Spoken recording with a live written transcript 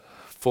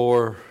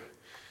For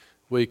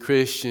we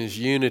Christians,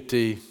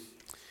 unity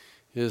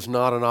is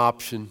not an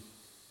option.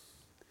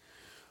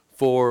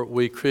 For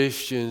we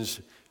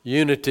Christians,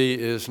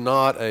 unity is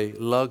not a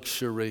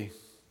luxury.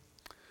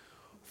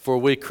 For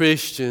we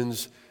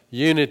Christians,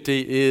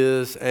 unity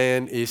is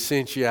an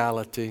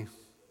essentiality.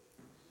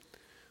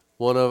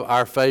 One of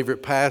our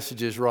favorite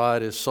passages,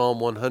 right, is Psalm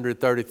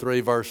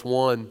 133, verse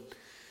 1.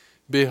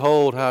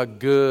 Behold how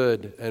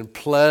good and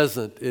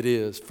pleasant it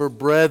is for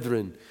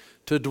brethren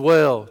to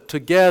dwell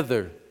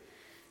together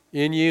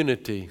in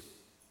unity.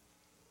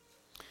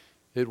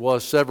 It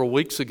was several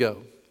weeks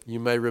ago. You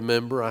may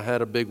remember I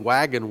had a big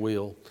wagon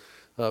wheel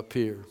up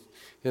here.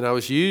 And I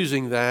was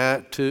using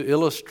that to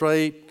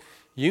illustrate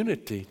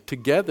unity,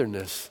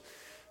 togetherness.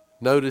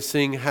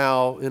 Noticing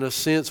how, in a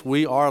sense,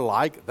 we are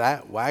like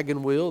that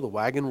wagon wheel. The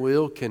wagon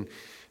wheel can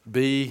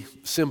be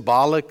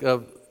symbolic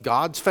of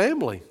God's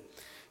family.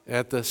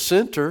 At the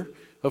center,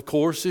 of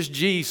course, is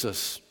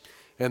Jesus.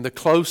 And the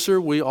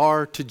closer we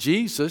are to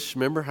Jesus,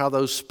 remember how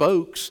those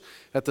spokes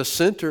at the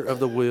center of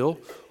the wheel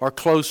are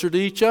closer to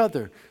each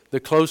other. The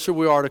closer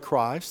we are to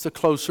Christ, the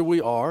closer we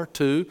are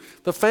to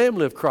the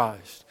family of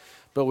Christ.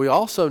 But we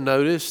also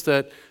notice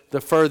that the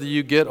further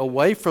you get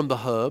away from the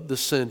hub, the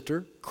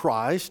center,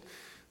 Christ,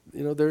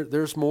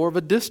 there's more of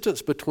a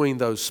distance between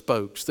those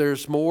spokes.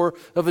 There's more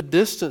of a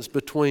distance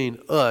between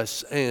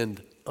us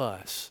and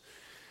us.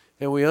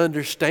 And we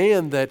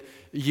understand that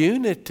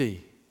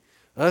unity,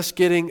 us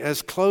getting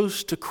as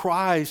close to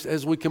Christ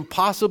as we can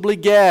possibly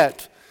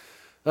get,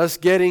 us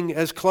getting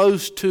as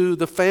close to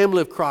the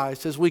family of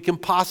Christ as we can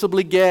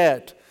possibly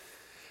get,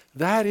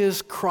 that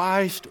is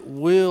Christ's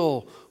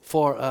will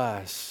for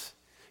us.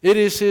 It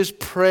is His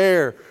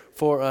prayer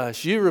for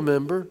us. You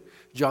remember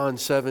John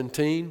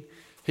 17.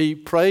 He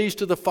prays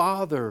to the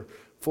Father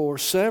for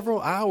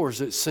several hours,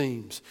 it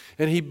seems.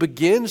 And He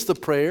begins the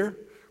prayer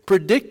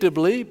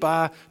predictably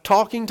by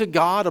talking to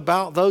God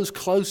about those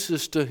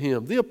closest to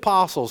Him, the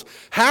apostles.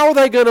 How are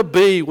they going to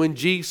be when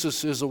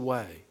Jesus is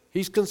away?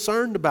 He's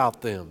concerned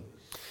about them.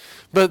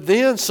 But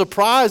then,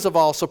 surprise of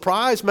all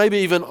surprise, maybe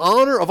even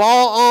honor of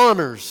all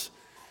honors,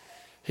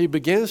 He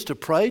begins to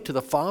pray to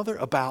the Father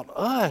about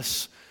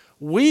us.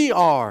 We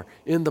are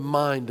in the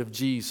mind of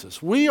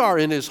Jesus. We are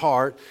in His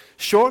heart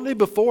shortly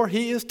before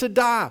He is to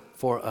die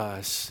for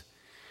us.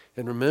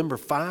 And remember,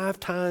 5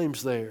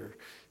 times there,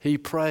 He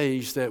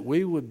prays that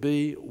we would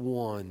be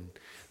one,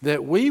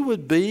 that we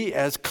would be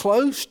as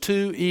close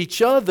to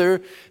each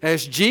other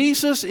as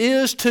Jesus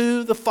is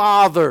to the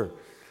Father.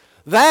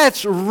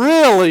 That's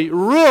really,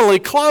 really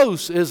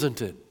close,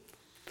 isn't it?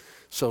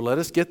 So let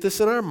us get this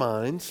in our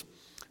minds,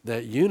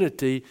 that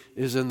unity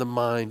is in the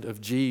mind of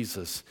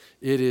Jesus.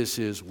 It is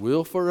His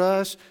will for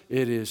us.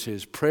 It is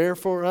His prayer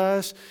for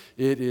us.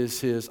 It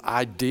is His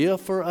idea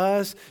for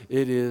us.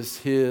 It is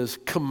His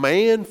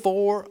command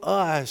for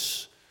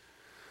us.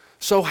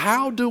 So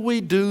how do we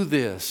do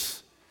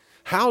this?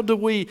 How do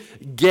we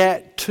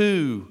get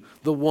to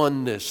the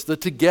oneness, the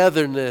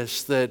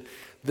togetherness that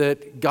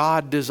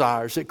God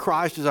desires, that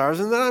Christ desires,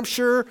 and that I'm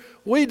sure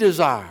we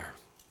desire?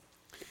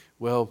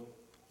 Well,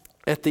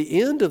 at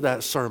the end of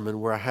that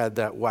sermon where I had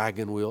that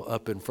wagon wheel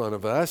up in front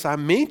of us, I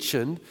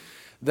mentioned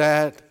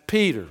that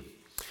Peter,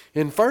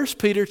 in 1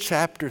 Peter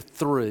chapter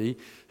 3,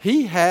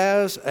 he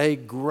has a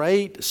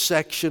great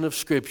section of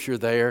Scripture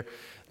there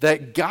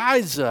that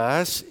guides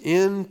us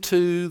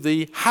into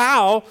the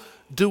how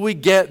do we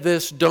get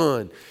this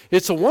done.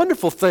 It's a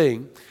wonderful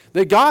thing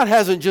that God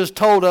hasn't just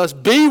told us,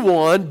 be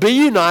one, be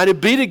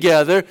united, be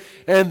together,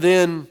 and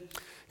then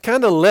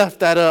kind of left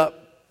that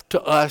up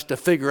to us to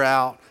figure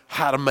out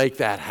how to make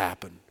that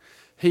happen.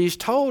 He's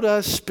told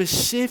us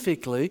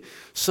specifically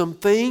some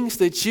things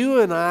that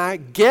you and I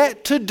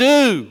get to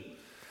do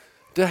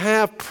to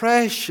have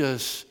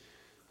precious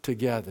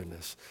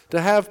togetherness,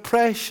 to have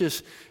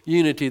precious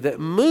unity that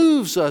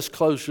moves us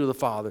closer to the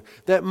Father,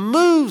 that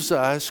moves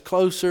us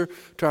closer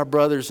to our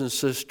brothers and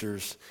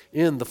sisters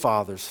in the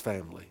Father's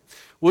family.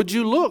 Would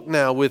you look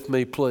now with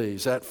me,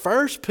 please, at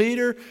 1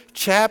 Peter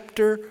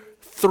chapter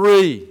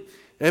 3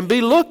 and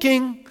be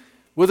looking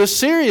with a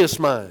serious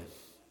mind,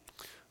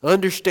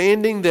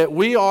 understanding that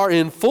we are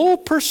in full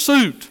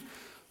pursuit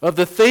of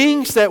the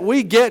things that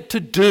we get to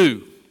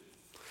do,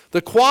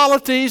 the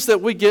qualities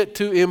that we get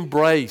to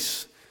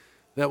embrace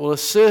that will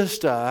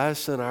assist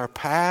us in our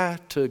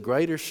path to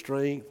greater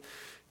strength,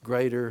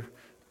 greater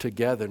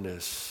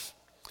togetherness.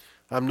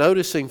 I'm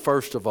noticing,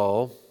 first of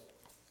all,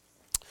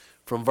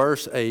 from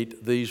verse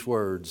 8, these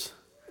words,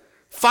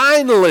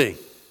 finally,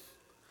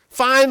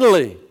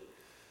 finally.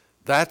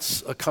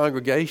 That's a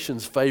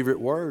congregation's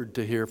favorite word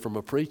to hear from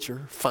a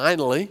preacher,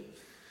 finally.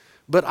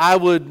 But I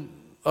would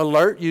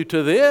alert you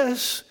to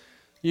this.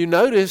 You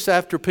notice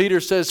after Peter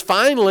says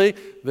finally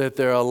that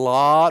there are a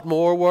lot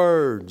more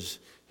words.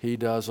 He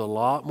does a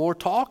lot more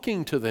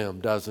talking to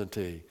them, doesn't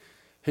he?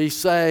 He's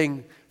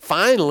saying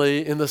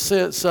finally in the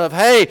sense of,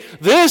 hey,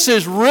 this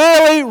is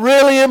really,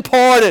 really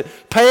important.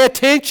 Pay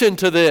attention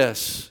to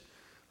this.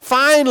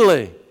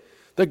 Finally,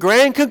 the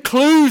grand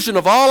conclusion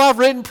of all I've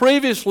written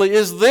previously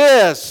is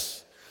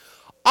this.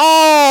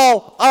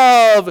 All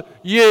of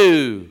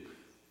you.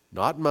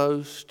 Not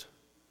most.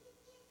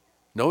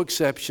 No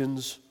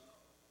exceptions.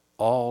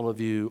 All of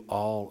you,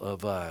 all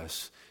of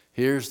us.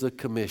 Here's the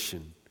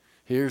commission.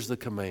 Here's the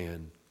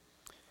command.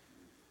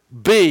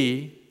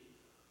 Be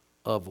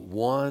of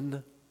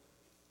one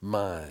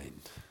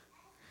mind.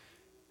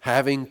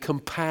 Having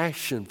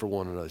compassion for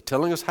one another.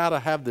 Telling us how to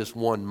have this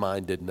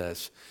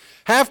one-mindedness.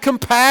 Have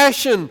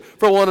compassion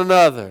for one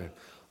another.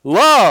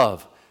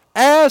 Love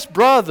as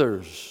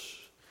brothers.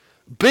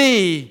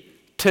 Be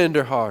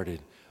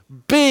tenderhearted.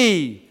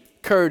 Be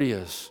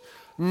courteous.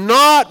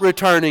 Not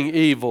returning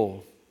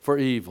evil for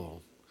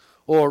evil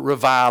or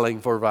reviling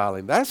for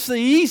reviling. That's the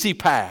easy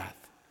path.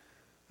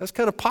 That's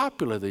kind of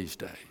popular these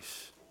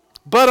days.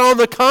 But on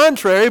the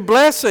contrary,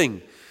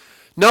 blessing.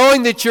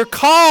 Knowing that you're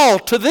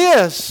called to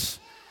this,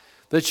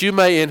 that you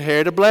may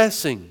inherit a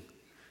blessing.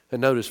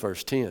 And notice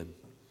verse 10.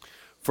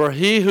 For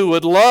he who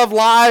would love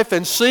life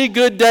and see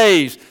good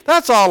days.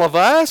 That's all of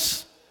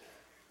us.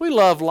 We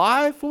love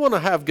life. We want to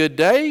have good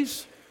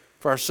days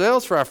for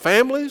ourselves, for our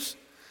families.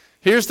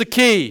 Here's the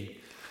key.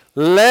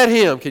 Let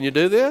him, can you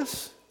do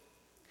this?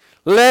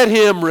 Let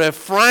him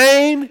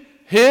refrain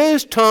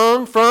his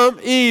tongue from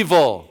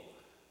evil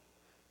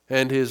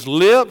and his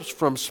lips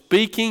from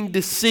speaking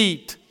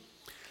deceit.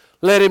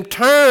 Let him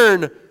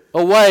turn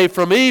away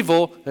from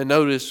evil. And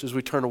notice as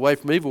we turn away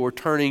from evil, we're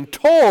turning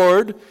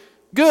toward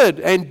good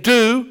and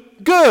do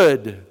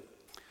good.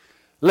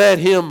 Let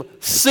him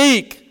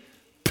seek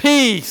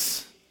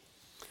peace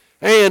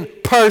and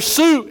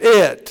pursue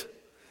it.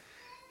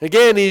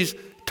 Again, he's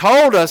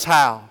told us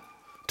how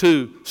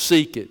to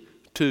seek it,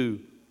 to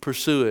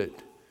pursue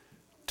it,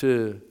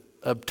 to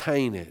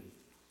obtain it.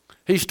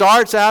 He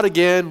starts out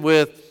again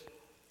with,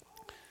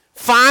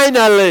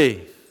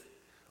 finally,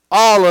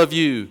 all of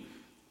you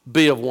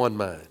be of one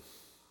mind.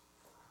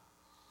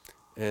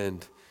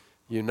 And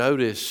you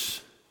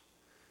notice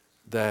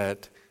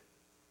that,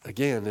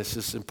 again, this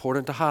is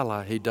important to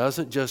highlight. He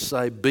doesn't just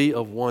say be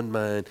of one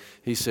mind.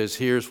 He says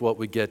here's what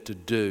we get to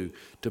do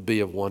to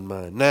be of one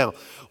mind. Now,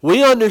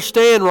 we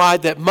understand,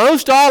 right, that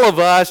most all of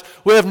us,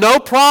 we have no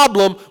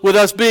problem with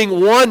us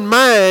being one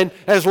mind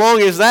as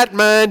long as that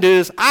mind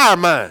is our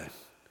mind.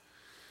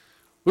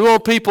 We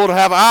want people to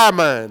have our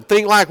mind,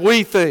 think like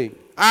we think,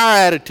 our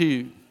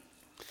attitude.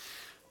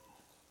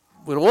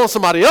 We don't want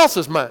somebody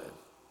else's mind.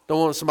 Don't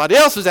want somebody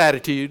else's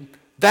attitude.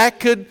 That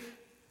could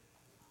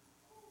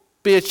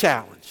be a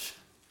challenge.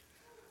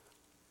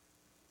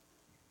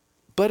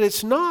 But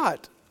it's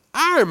not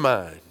our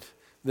mind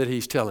that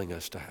he's telling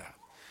us to have.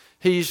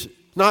 He's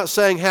not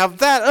saying have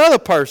that other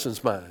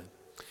person's mind.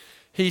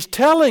 He's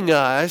telling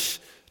us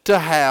to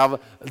have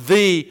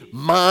the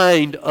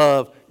mind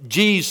of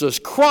Jesus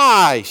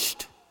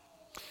Christ.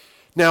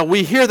 Now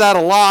we hear that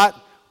a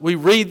lot. We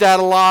read that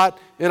a lot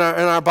in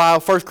our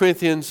Bible. 1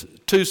 Corinthians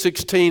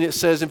 2:16, it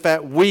says, in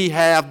fact, we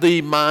have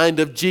the mind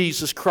of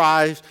Jesus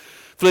Christ.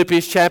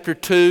 Philippians chapter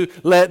 2,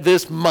 let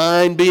this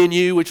mind be in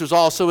you, which was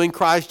also in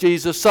Christ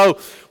Jesus. So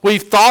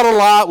we've thought a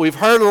lot, we've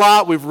heard a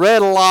lot, we've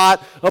read a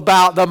lot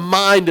about the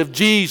mind of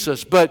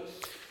Jesus. But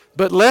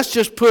let's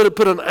just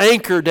put an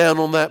anchor down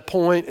on that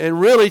point and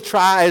really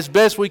try as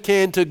best we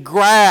can to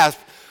grasp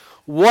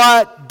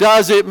what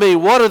does it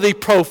mean? What are the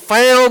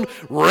profound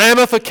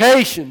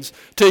ramifications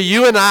to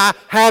you and I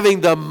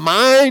having the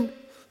mind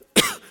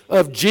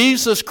of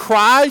Jesus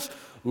Christ,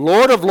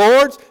 Lord of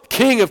Lords,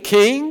 King of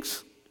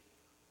Kings?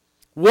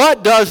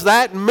 What does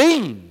that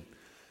mean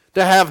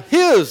to have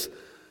his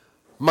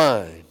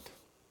mind?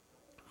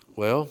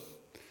 Well,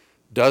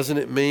 doesn't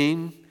it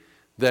mean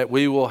that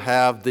we will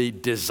have the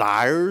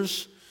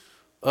desires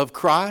of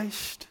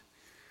Christ?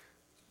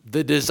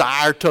 The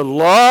desire to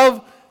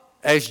love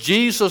as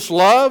Jesus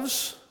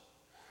loves?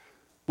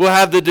 We'll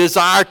have the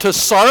desire to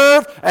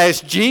serve as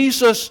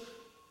Jesus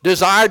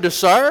desired to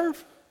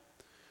serve?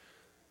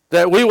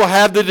 That we will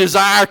have the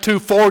desire to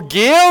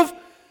forgive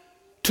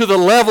to the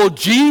level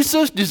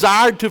Jesus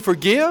desired to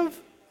forgive?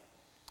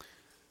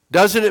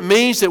 Doesn't it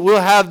mean that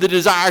we'll have the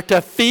desire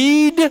to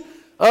feed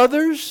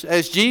others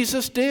as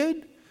Jesus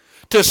did?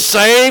 To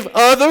save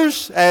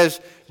others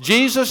as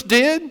Jesus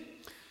did?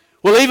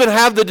 We'll even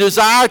have the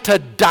desire to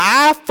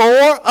die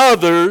for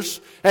others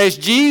as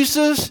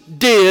Jesus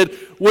did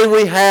when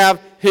we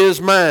have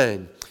his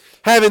mind.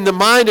 Having the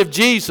mind of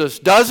Jesus,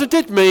 doesn't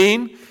it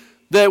mean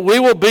that we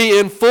will be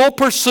in full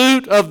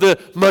pursuit of the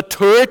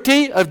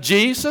maturity of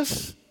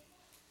Jesus?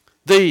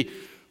 The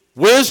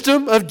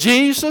wisdom of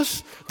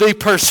Jesus, the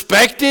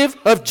perspective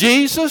of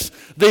Jesus,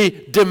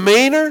 the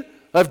demeanor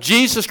of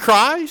Jesus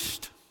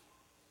Christ?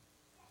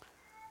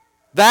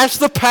 That's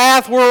the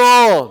path we're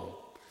on.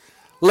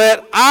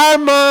 Let our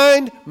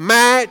mind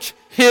match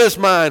his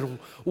mind.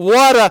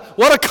 What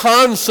a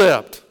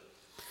concept.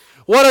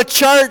 What a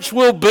church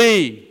will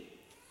be.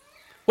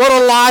 What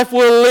a life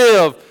we'll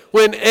live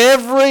when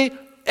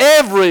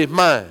every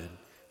mind,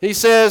 he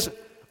says,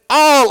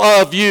 all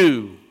of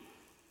you,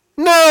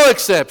 no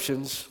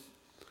exceptions,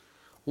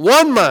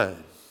 one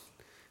mind,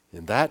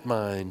 and that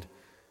mind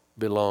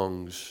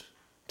belongs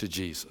to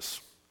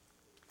Jesus.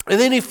 And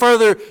then he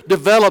further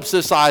develops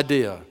this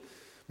idea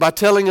by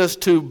telling us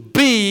to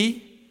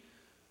be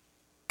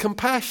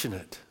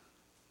compassionate.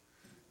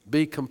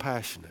 Be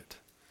compassionate.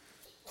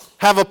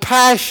 Have a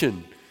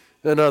passion,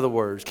 in other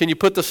words. Can you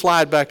put the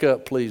slide back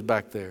up, please,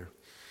 back there?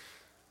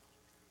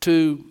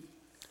 To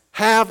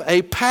have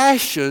a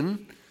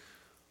passion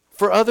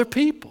for other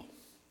people.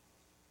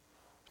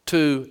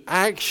 To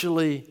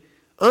actually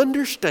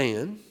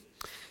understand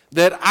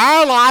that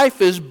our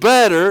life is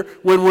better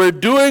when we're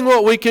doing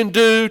what we can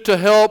do to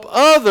help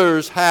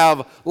others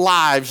have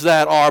lives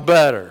that are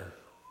better.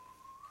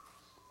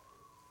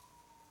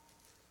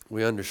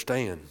 We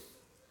understand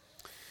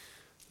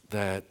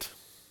that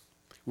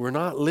we're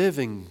not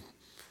living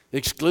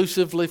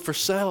exclusively for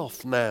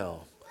self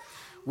now.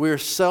 We're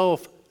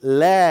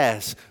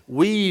selfless.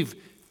 We've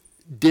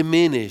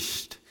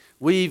diminished.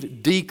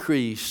 We've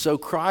decreased so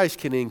Christ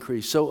can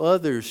increase, so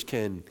others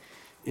can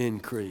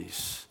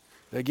increase.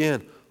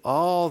 Again,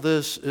 all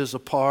this is a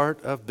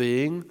part of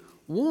being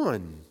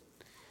one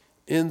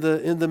in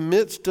the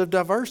midst of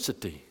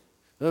diversity,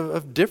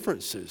 of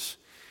differences.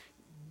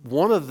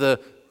 One of the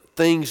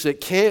things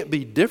that can't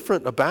be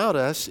different about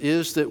us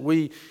is that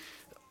we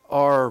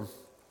are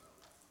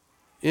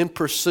in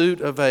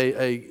pursuit of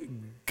a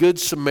Good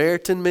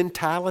Samaritan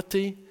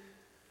mentality.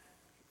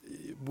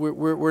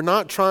 We're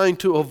not trying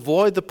to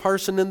avoid the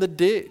person in the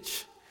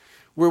ditch.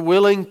 We're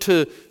willing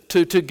to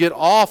get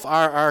off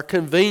our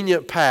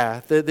convenient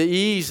path, the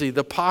easy,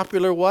 the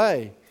popular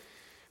way.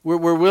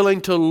 We're willing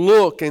to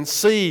look and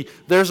see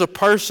there's a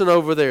person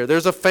over there,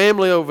 there's a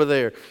family over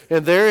there,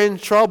 and they're in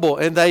trouble,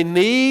 and they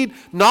need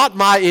not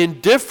my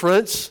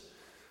indifference,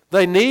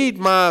 they need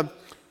my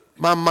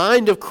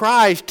mind of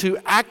Christ to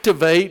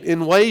activate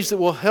in ways that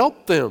will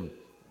help them.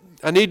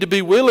 I need to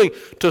be willing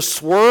to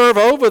swerve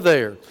over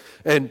there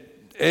and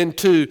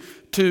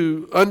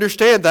to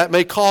understand that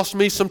may cost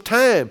me some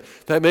time.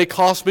 That may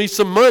cost me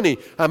some money.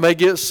 I may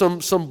get some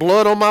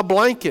blood on my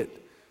blanket.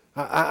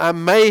 I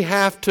may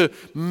have to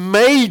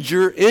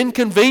major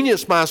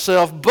inconvenience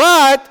myself,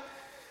 but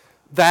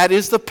that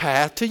is the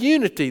path to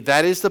unity.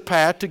 That is the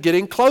path to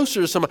getting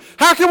closer to somebody.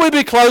 How can we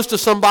be close to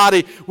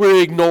somebody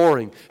we're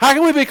ignoring? How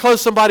can we be close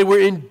to somebody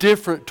we're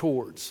indifferent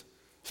towards?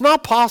 It's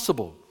not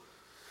possible.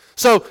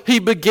 So he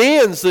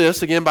begins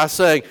this again by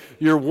saying,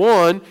 you're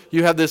one,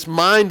 you have this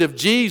mind of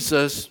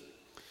Jesus,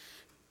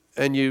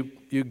 and you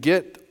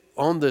get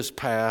on this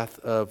path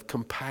of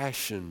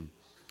compassion,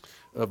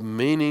 of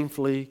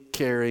meaningfully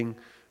caring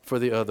for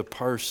the other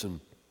person.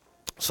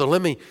 So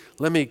let me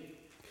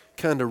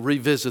kind of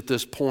revisit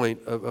this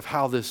point of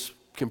how this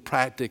can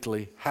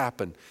practically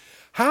happen.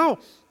 How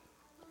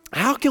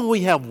can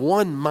we have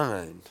one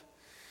mind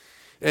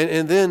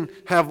and then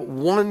have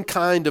one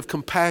kind of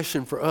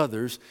compassion for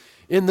others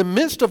in the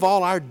midst of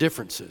all our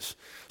differences?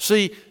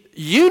 See,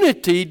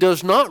 unity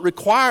does not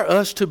require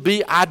us to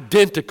be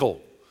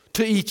identical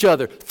to each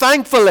other.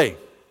 Thankfully,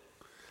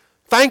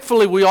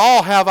 we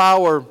all have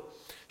our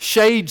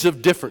shades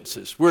of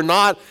differences. We're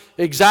not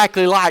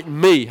exactly like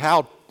me.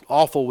 How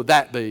awful would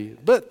that be?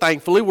 But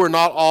thankfully, we're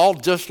not all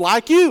just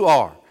like you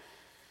are.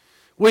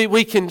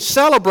 We can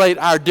celebrate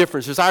our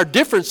differences. Our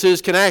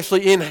differences can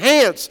actually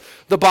enhance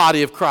the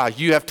body of Christ.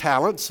 You have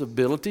talents,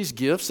 abilities,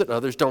 gifts that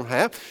others don't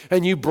have,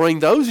 and you bring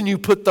those and you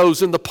put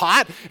those in the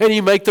pot, and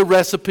you make the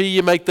recipe,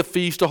 you make the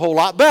feast a whole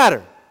lot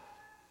better.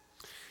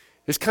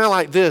 It's kind of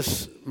like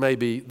this,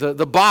 maybe.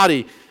 The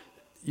body,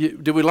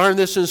 did we learn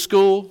this in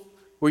school?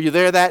 Were you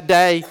there that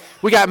day?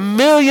 We got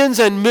millions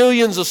and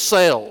millions of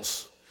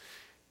cells,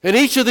 and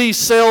each of these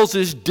cells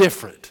is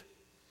different.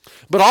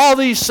 But all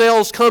these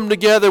cells come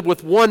together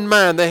with one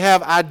mind. They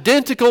have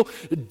identical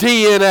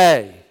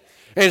DNA.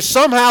 And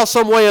somehow,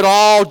 some way, it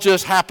all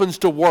just happens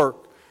to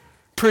work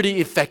pretty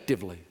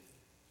effectively.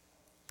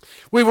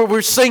 We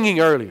were singing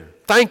earlier.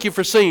 Thank you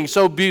for singing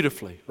so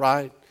beautifully,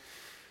 right?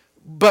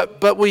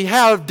 But we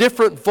have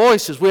different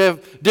voices. We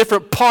have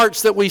different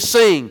parts that we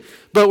sing.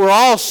 But we're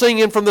all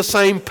singing from the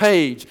same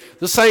page,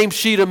 the same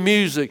sheet of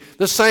music,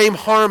 the same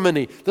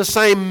harmony, the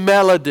same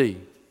melody.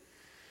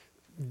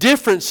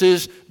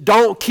 Differences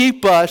don't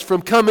keep us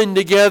from coming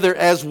together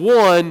as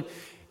one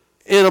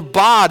in a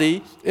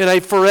body, in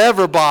a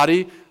forever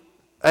body,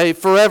 a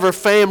forever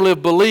family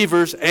of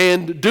believers,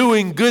 and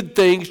doing good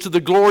things to the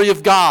glory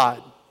of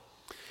God.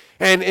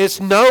 And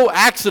it's no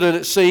accident,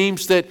 it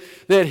seems, that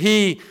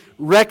he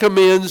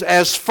recommends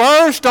as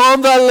first on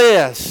the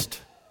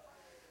list,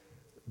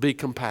 be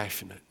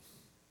compassionate.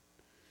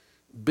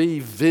 Be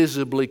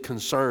visibly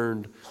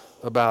concerned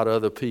about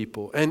other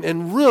people.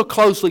 And real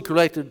closely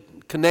connected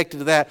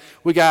to that,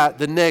 we got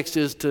the next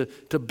is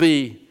to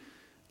be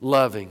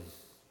loving.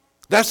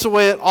 That's the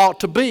way it ought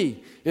to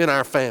be in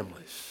our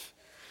families.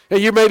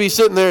 And you may be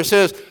sitting there, it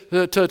says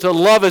to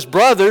love as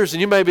brothers,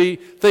 and you may be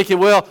thinking,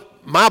 well,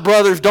 my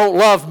brothers don't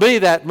love me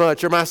that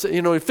much, or my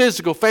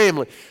physical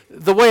family.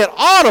 The way it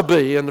ought to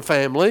be in the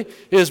family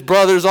is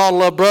brothers all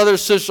love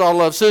brothers, sisters all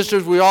love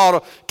sisters. We ought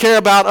to care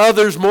about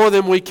others more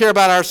than we care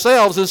about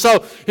ourselves. And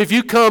so if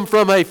you come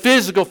from a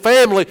physical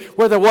family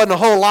where there wasn't a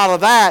whole lot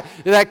of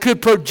that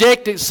could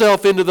project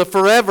itself into the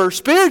forever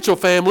spiritual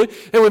family,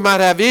 and we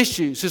might have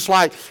issues. It's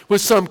like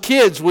with some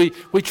kids, we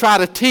try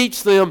to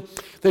teach them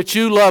that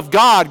you love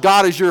God.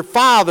 God is your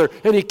Father,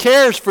 and He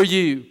cares for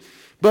you.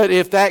 But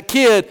if that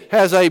kid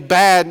has a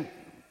bad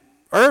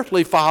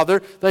earthly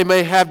father, they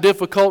may have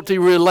difficulty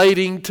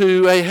relating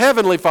to a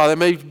heavenly father. They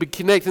may be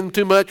connecting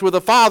too much with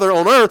a father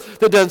on earth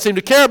that doesn't seem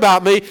to care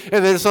about me,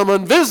 and then some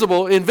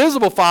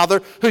invisible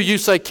father who you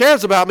say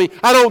cares about me.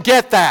 I don't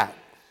get that.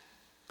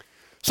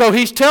 So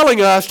he's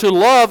telling us to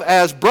love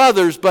as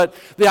brothers, but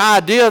the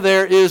idea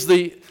there is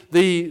the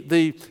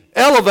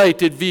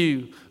elevated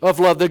view of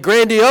love, the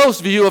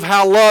grandiose view of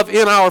how love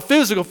in our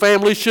physical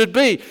family should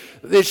be.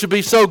 It should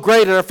be so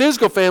great in our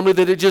physical family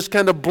that it just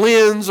kind of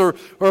blends or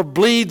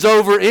bleeds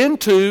over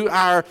into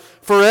our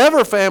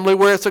forever family,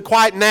 where it's a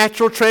quite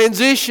natural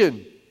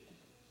transition,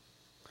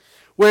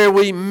 where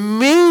we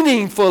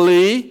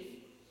meaningfully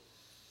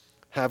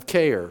have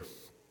care,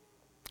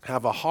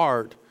 have a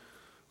heart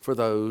for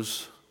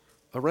those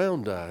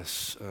around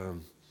us.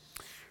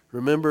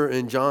 Remember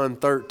in John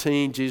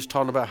 13, Jesus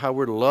talking about how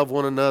we're to love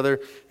one another,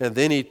 and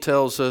then he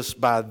tells us,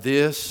 by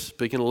this,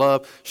 speaking of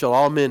love, shall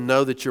all men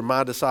know that you're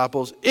my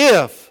disciples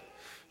if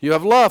you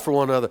have love for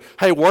one another.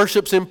 Hey,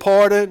 worship's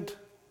important.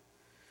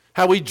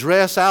 How we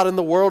dress out in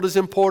the world is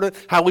important.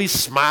 How we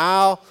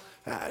smile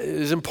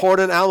is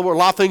important out in the world. A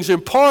lot of things are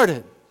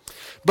important.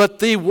 But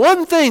the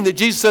one thing that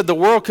Jesus said the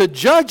world could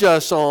judge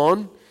us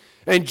on,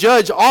 and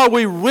judge are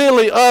we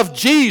really of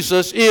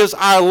Jesus, is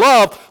our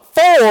love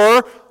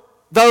for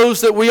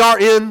those that we are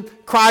in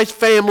Christ's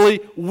family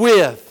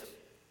with.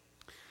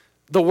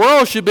 The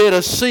world should be able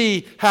to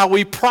see how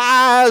we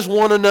prize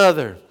one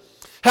another,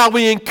 how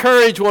we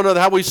encourage one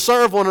another, how we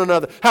serve one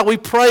another, how we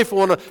pray for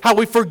one another, how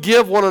we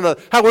forgive one another,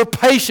 how we're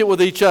patient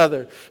with each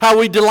other, how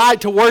we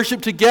delight to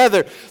worship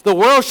together. The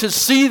world should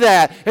see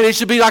that, and it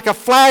should be like a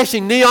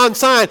flashing neon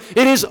sign.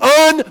 It is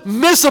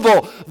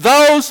unmissable.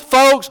 Those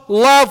folks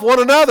love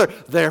one another.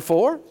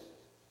 Therefore,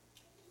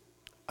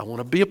 I want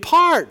to be a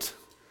part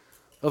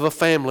of a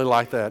family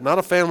like that. Not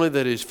a family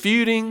that is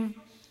feuding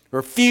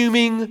or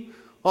fuming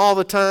all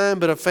the time,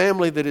 but a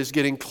family that is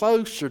getting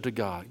closer to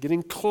God,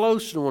 getting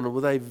closer to one another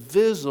with a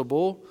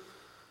visible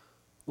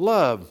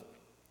love.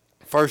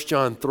 1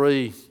 John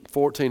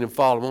 3:14 and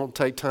following. I won't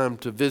take time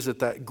to visit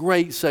that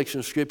great section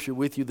of Scripture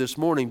with you this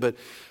morning, but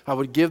I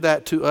would give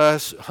that to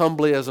us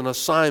humbly as an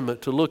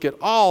assignment to look at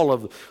all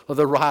of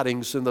the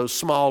writings in those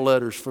small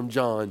letters from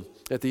John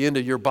at the end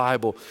of your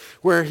Bible,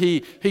 where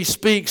he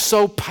speaks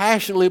so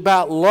passionately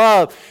about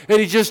love, and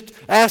he just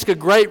asks a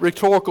great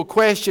rhetorical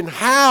question: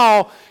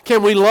 how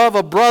can we love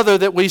a brother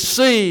that we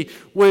see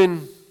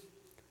when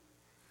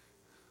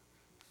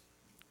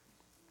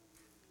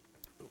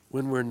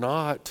we're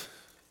not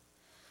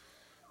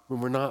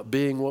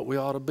being what we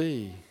ought to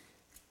be?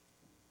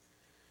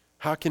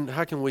 How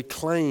can we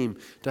claim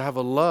to have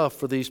a love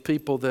for these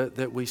people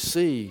that we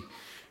see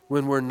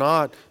when we're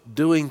not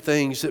doing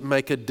things that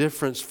make a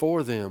difference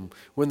for them?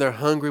 When they're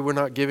hungry, we're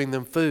not giving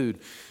them food.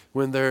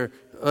 When they're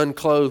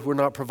unclothed, we're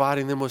not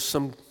providing them with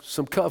some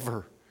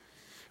cover.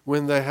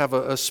 When they have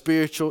a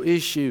spiritual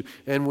issue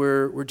and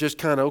we're just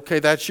kind of, okay,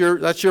 that's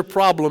your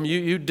problem.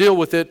 You deal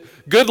with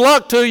it. Good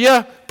luck to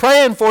you.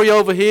 Praying for you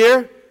over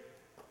here.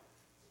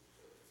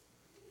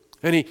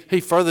 And he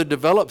further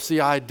develops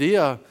the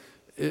idea,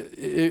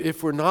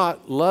 if we're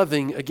not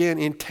loving, again,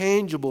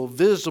 intangible,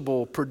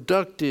 visible,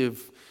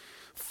 productive,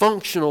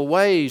 functional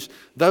ways,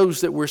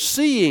 those that we're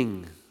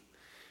seeing,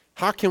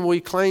 how can we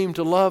claim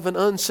to love an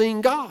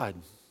unseen God?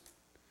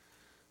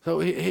 So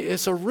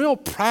it's a real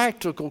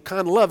practical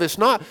kind of love. It's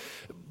not,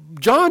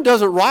 John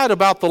doesn't write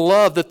about the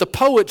love that the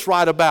poets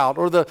write about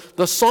or the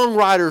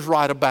songwriters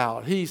write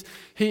about.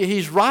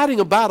 He's writing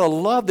about a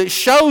love that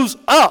shows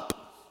up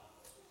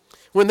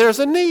when there's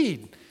a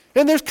need,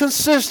 and there's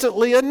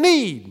consistently a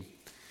need.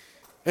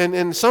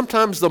 And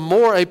sometimes the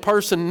more a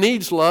person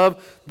needs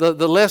love,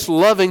 the less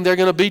loving they're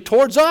going to be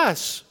towards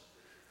us.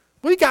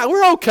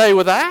 We're okay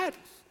with that.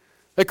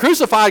 They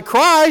crucified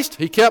Christ.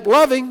 He kept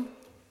loving.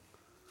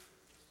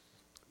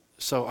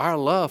 So our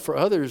love for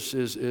others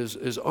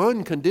is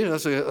unconditional.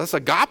 That's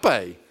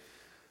agape.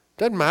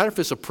 Doesn't matter if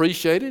it's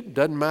appreciated.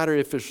 Doesn't matter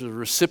if it's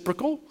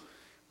reciprocal.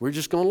 We're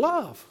just going to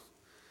love.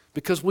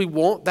 Because we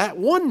want that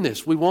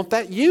oneness. We want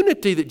that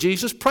unity that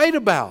Jesus prayed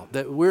about,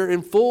 that we're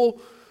in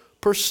full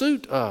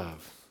pursuit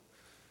of.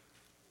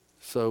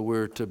 So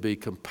we're to be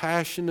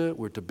compassionate,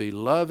 we're to be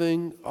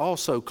loving,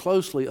 also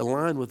closely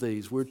aligned with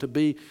these. We're to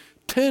be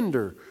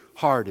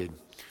tender-hearted.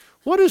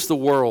 What is the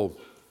world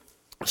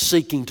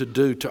seeking to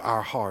do to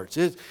our hearts?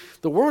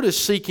 The world is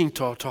seeking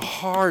to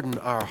harden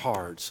our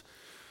hearts.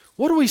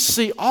 What do we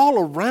see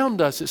all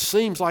around us? It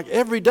seems like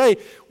every day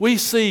we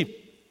see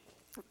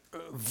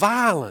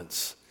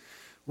violence,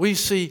 we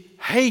see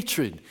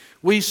hatred,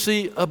 we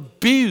see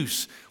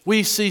abuse,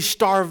 We see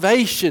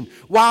starvation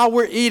while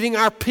we're eating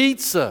our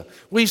pizza.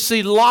 We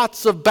see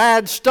lots of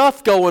bad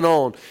stuff going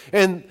on.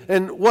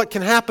 And what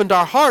can happen to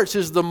our hearts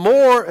is the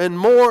more and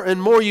more and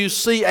more you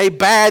see a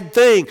bad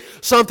thing,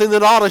 something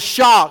that ought to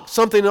shock,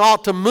 something that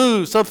ought to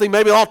move, something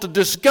maybe ought to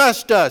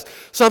disgust us,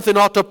 something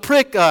ought to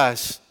prick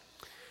us.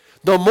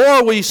 The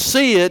more we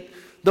see it,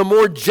 the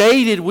more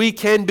jaded we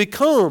can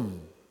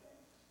become.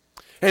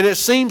 And it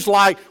seems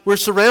like we're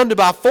surrounded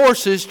by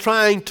forces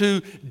trying to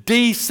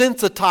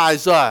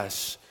desensitize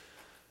us,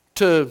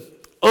 to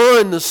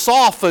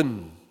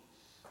unsoften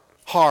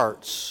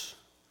hearts,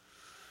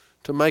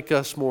 to make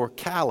us more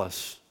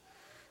callous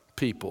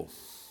people.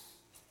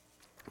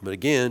 But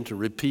again, to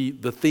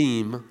repeat the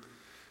theme,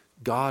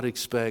 God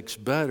expects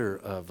better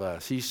of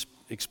us. He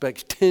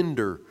expects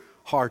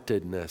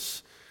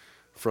tender-heartedness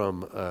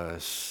from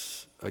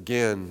us.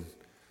 Again,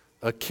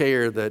 a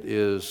care that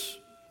is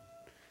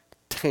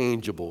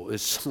tangible,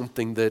 is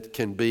something that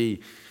can be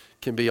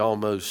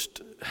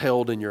almost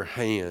held in your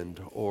hand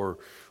or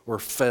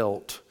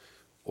felt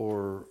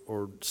or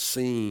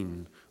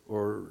seen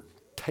or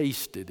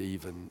tasted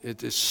even.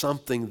 It is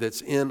something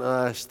that's in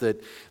us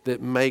that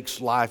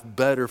makes life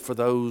better for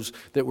those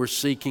that we're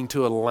seeking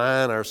to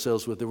align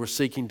ourselves with, that we're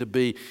seeking to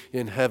be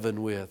in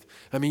heaven with.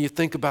 I mean, you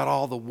think about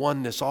all the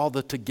oneness, all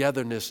the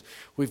togetherness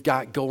we've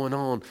got going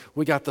on.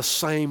 We got the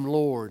same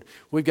Lord.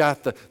 We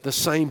got the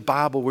same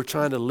Bible we're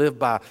trying to live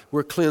by.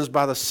 We're cleansed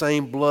by the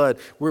same blood.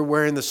 We're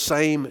wearing the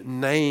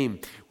same name.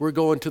 We're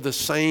going to the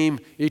same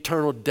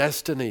eternal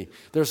destiny.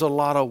 There's a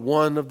lot of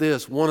one of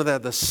this, one of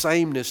that, the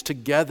sameness,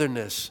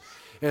 togetherness.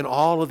 And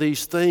all of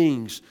these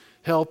things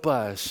help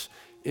us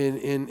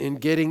in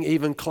getting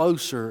even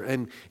closer.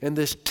 And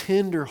this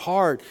tender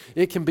heart,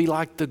 it can be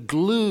like the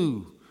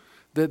glue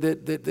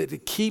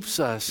that keeps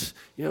us.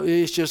 You know,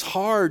 it's just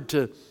hard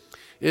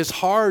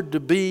to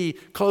be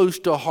close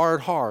to a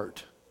hard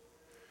heart,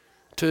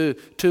 to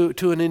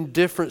an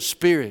indifferent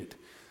spirit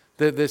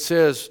that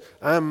says,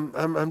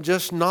 I'm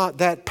just not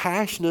that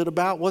passionate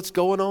about what's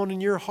going on in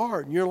your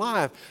heart, in your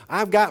life.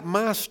 I've got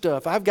my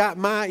stuff. I've got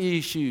my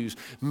issues.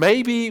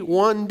 Maybe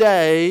one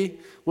day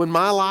when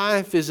my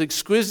life is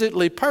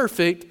exquisitely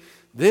perfect,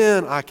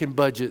 then I can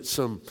budget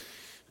some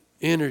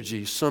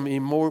energy, some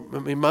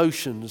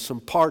emotions, some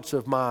parts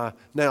of my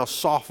now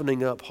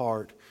softening up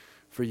heart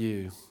for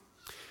you.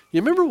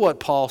 You remember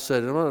what Paul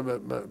said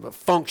about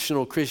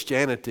functional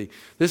Christianity?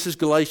 This is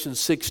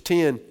Galatians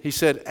 6:10. He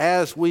said,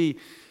 as we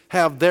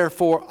have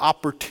therefore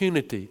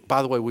opportunity.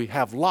 By the way, we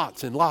have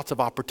lots and lots of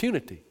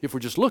opportunity if we're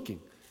just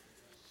looking.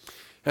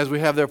 As we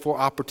have therefore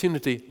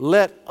opportunity,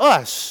 let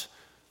us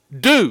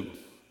do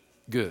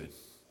good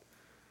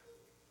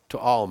to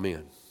all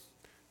men.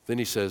 Then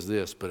he says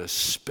this, but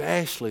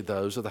especially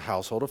those of the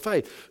household of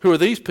faith. Who are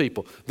these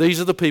people? These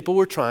are the people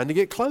we're trying to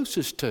get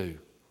closest to.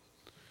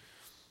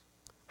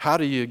 How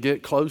do you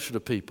get closer to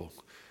people?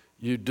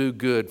 You do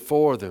good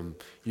for them.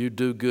 You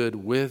do good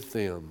with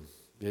them.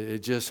 It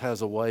just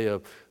has a way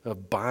of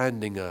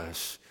binding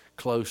us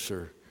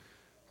closer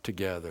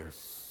together.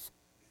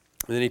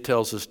 And then he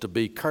tells us to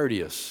be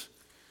courteous.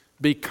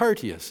 Be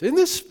courteous. Isn't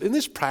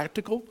this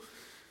practical?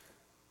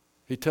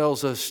 He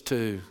tells us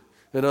to,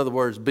 in other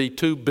words, be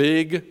too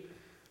big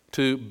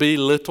to be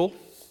little.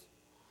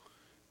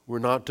 We're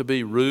not to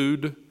be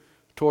rude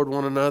toward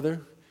one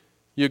another.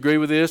 You agree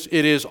with this?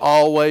 It is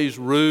always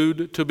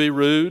rude to be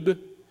rude.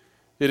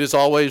 It is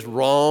always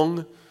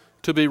wrong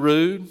to be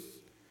rude.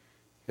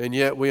 And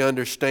yet we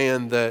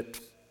understand that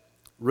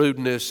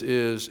rudeness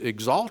is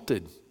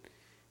exalted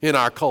in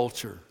our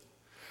culture.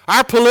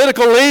 Our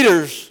political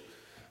leaders,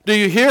 do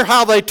you hear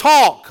how they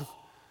talk?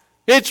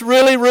 It's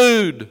really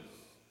rude.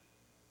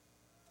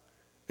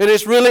 And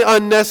it's really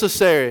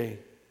unnecessary.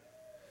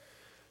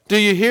 Do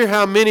you hear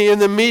how many in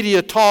the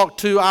media talk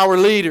to our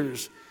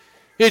leaders?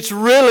 It's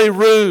really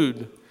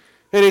rude.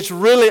 And it's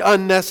really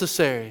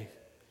unnecessary.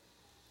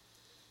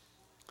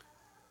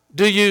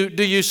 Do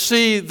you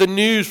see the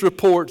news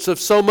reports of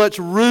so much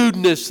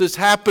rudeness that's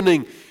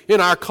happening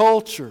in our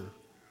culture?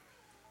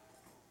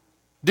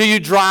 Do you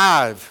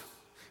drive?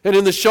 And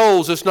in the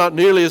Shoals, it's not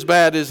nearly as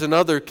bad as in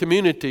other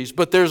communities,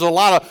 but there's a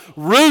lot of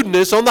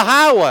rudeness on the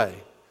highway.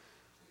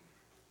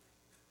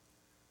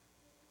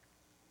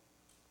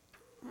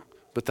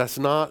 But that's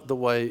not the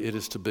way it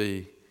is to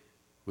be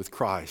with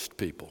Christ,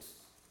 people.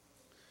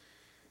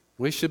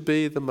 We should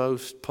be the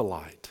most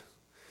polite.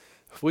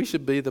 We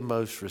should be the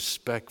most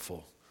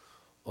respectful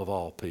of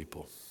all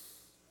people.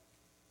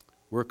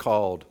 We're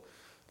called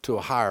to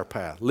a higher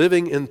path,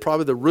 living in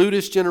probably the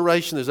rudest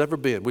generation there's ever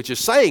been, which is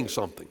saying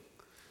something.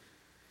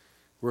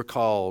 We're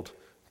called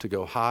to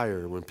go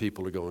higher when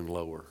people are going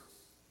lower.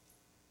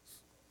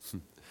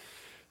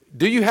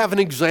 Do you have an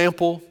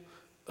example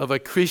of a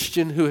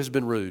Christian who has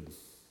been rude?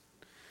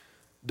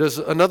 Does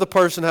another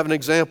person have an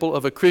example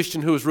of a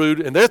Christian who is rude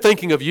and they're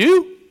thinking of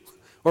you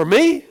or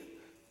me?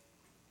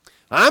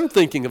 I'm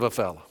thinking of a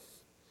fellow.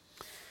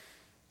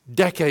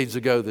 Decades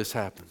ago this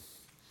happened.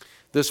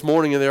 This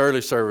morning in the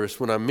early service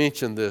when I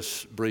mentioned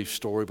this brief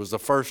story was the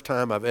first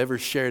time I've ever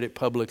shared it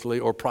publicly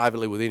or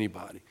privately with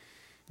anybody.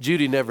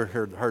 Judy never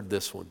heard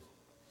this one.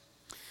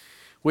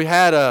 We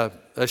had a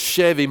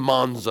Chevy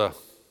Monza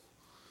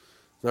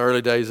in the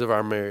early days of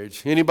our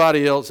marriage.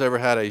 Anybody else ever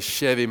had a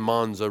Chevy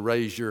Monza?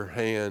 Raise your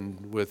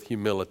hand with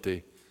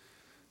humility.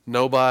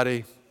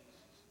 Nobody?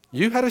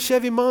 You had a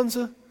Chevy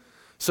Monza?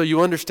 So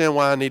you understand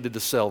why I needed to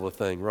sell the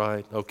thing,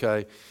 right?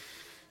 Okay.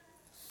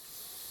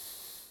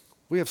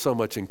 We have so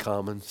much in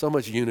common, so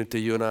much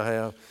unity you and I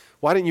have.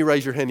 Why didn't you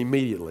raise your hand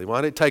immediately?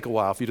 Why did it take a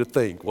while for you to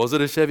think? Was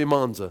it a Chevy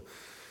Monza?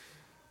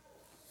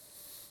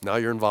 Now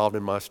you're involved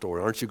in my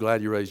story. Aren't you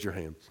glad you raised your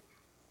hand?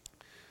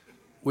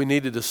 We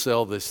needed to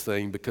sell this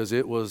thing because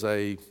it was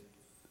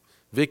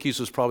Vicky's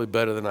was probably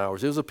better than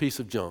ours. It was a piece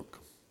of junk.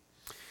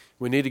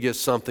 We need to get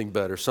something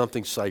better,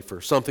 something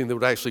safer, something that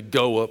would actually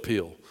go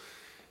uphill.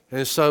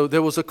 And so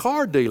there was a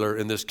car dealer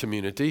in this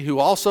community who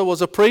also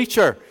was a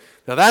preacher.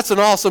 Now that's an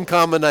awesome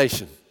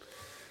combination.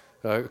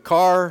 A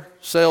car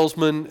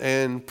salesman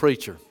and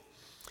preacher.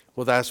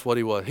 Well, that's what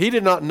he was. He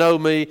did not know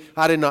me.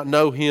 I did not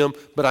know him,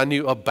 but I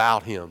knew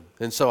about him.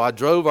 And so I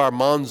drove our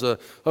Monza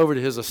over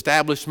to his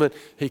establishment.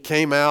 He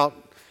came out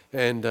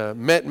and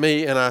met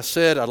me, and I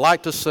said, I'd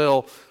like to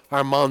sell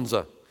our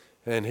Monza.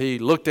 And he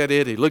looked at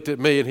it, he looked at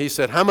me, and he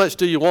said, how much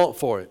do you want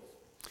for it?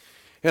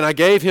 And I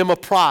gave him a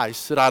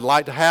price that I'd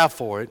like to have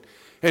for it.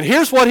 And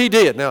here's what he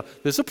did. Now,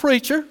 this is a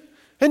preacher,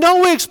 and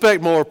don't we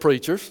expect more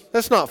preachers?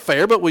 That's not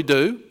fair, but we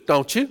do,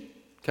 don't you?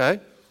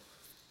 Okay?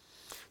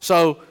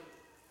 So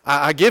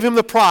I give him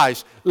the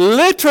price.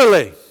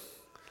 Literally,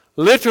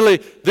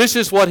 this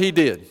is what he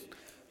did.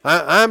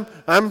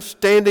 I'm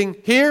standing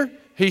here.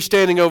 He's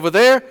standing over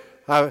there.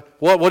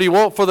 What do you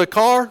want for the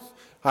car?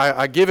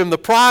 I give him the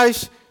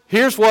price.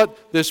 Here's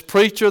what this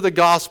preacher of the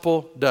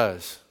gospel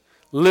does.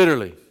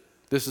 Literally,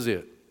 this is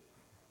it.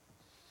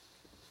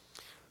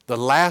 The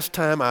last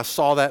time I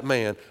saw that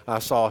man, I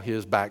saw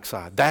his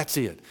backside. That's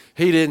it.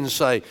 He didn't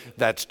say,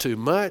 that's too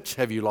much.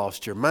 Have you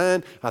lost your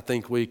mind? I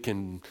think we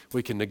can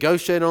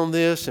negotiate on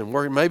this and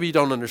work. Maybe you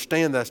don't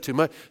understand that's too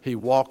much. He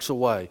walks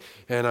away.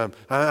 And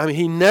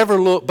he never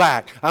looked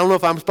back. I don't know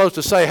if I'm supposed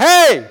to say,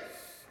 hey,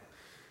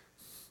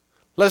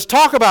 let's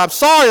talk about it. I'm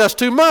sorry, that's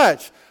too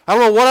much. I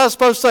don't know what I was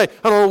supposed to say.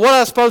 I don't know what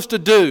I was supposed to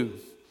do.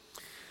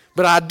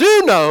 But I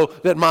do know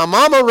that my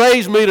mama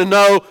raised me to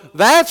know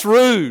that's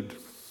rude.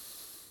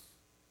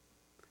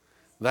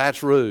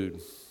 That's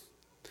rude.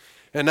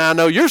 And now I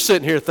know you're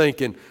sitting here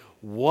thinking,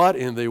 what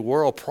in the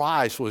world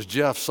price was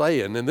Jeff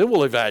saying? And then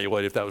we'll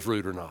evaluate if that was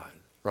rude or not,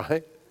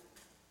 right?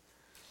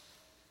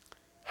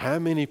 How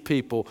many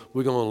people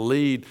we're going to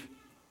lead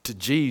to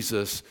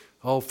Jesus,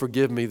 oh,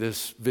 forgive me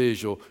this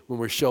visual, when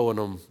we're showing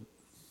them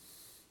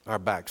our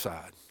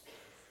backside?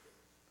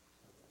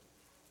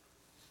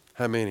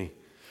 How many?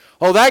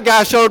 Oh, that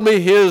guy showed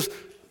me his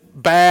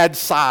bad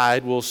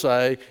side, we'll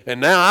say, and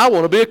now I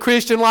want to be a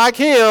Christian like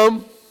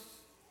him.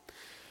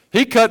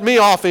 He cut me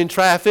off in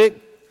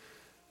traffic.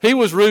 He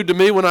was rude to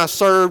me when I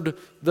served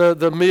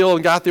the meal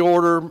and got the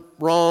order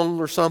wrong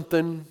or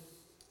something.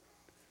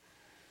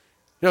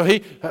 You know,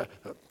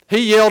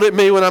 he yelled at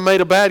me when I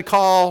made a bad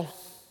call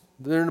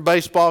during a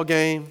baseball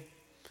game.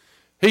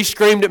 He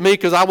screamed at me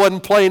because I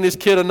wasn't playing this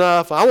kid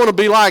enough. I want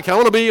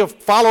to be a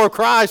follower of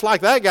Christ like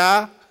that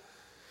guy.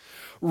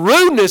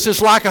 Rudeness is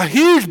like a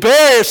huge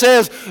barrier. It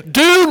says,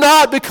 do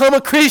not become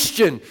a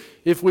Christian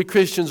if we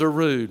Christians are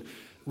rude.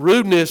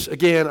 Rudeness,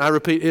 again, I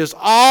repeat, is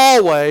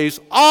always,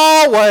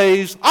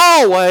 always,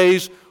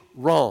 always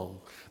wrong.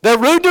 They're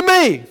rude to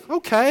me.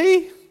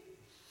 Okay.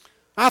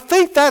 I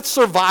think that's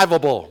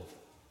survivable.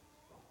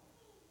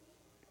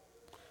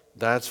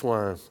 That's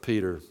why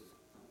Peter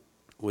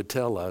would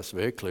tell us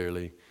very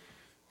clearly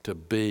to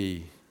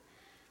be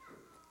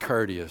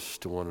courteous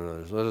to one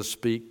another. Let us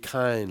speak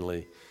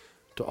kindly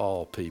to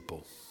all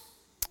people.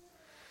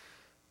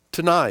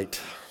 Tonight,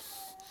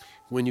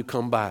 when you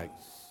come back,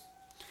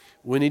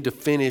 we need to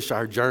finish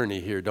our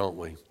journey here, don't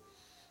we?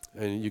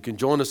 And you can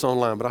join us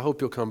online, but I hope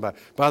you'll come back.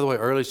 By the way,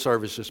 early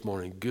service this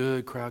morning.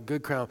 Good crowd,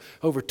 good crowd.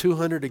 Over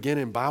 200 again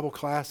in Bible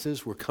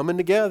classes. We're coming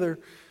together,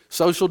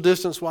 social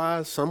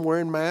distance-wise, some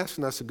wearing masks,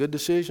 and that's a good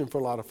decision for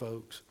a lot of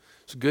folks.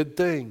 It's a good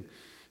thing.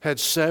 Had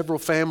several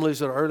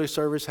families at early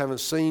service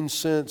haven't seen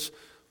since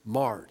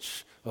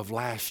March of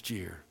last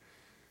year.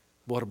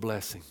 What a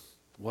blessing.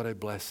 What a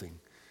blessing.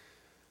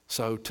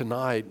 So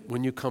tonight,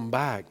 when you come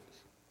back,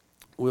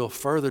 we'll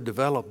further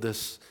develop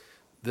this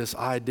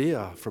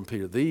idea from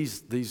Peter,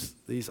 these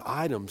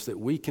items that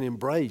we can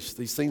embrace,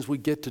 these things we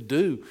get to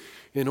do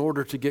in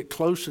order to get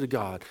closer to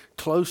God,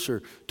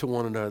 closer to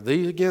one another.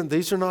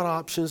 These are not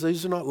options.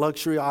 These are not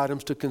luxury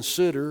items to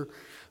consider.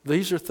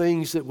 These are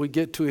things that we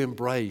get to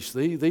embrace.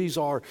 These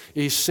are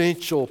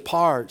essential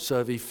parts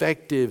of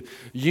effective,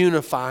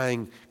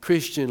 unifying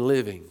Christian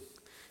living.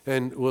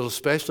 And we'll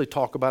especially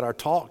talk about our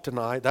talk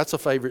tonight. That's a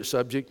favorite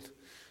subject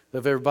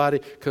of everybody,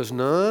 because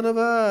none of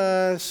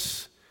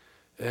us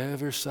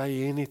ever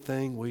say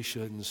anything we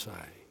shouldn't say,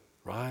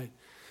 right?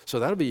 So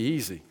that'll be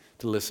easy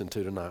to listen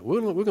to tonight.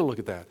 We're going to look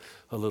at that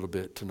a little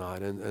bit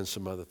tonight and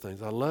some other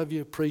things. I love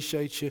you,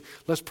 appreciate you.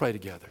 Let's pray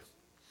together.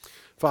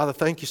 Father,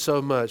 thank you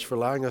so much for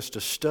allowing us to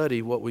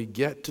study what we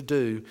get to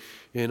do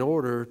in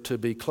order to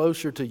be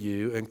closer to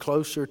you and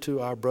closer to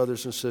our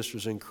brothers and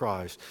sisters in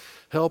Christ.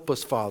 Help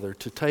us, Father,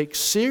 to take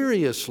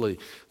seriously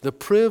the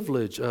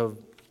privilege of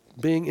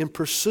being in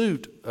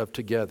pursuit of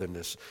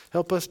togetherness.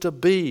 Help us to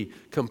be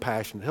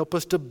compassionate. Help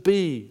us to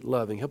be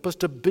loving. Help us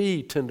to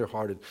be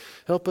tenderhearted.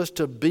 Help us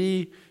to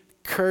be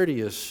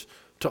courteous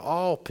to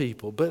all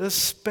people, but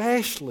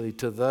especially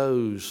to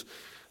those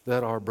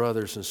that are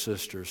brothers and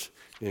sisters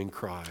in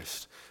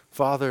Christ.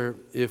 Father,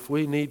 if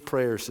we need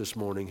prayers this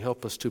morning,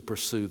 help us to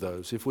pursue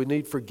those. If we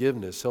need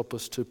forgiveness, help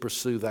us to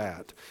pursue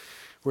that.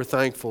 We're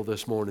thankful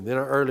this morning. In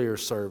our earlier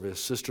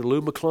service, Sister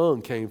Lou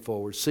McClung came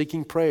forward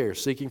seeking prayer,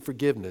 seeking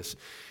forgiveness.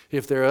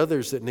 If there are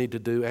others that need to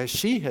do as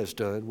she has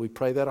done, we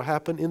pray that'll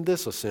happen in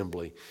this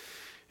assembly.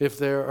 If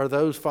there are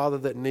those, Father,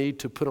 that need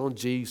to put on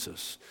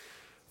Jesus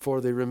for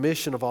the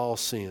remission of all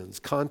sins,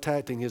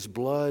 contacting his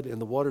blood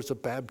and the waters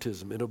of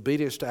baptism in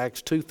obedience to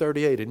Acts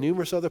 2:38 and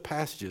numerous other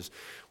passages,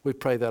 we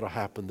pray that'll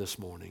happen this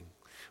morning.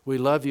 We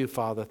love you,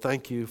 Father.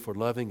 Thank you for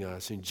loving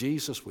us. In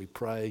Jesus we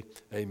pray,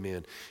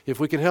 amen. If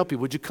we can help you,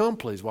 would you come,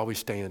 please, while we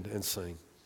stand and sing?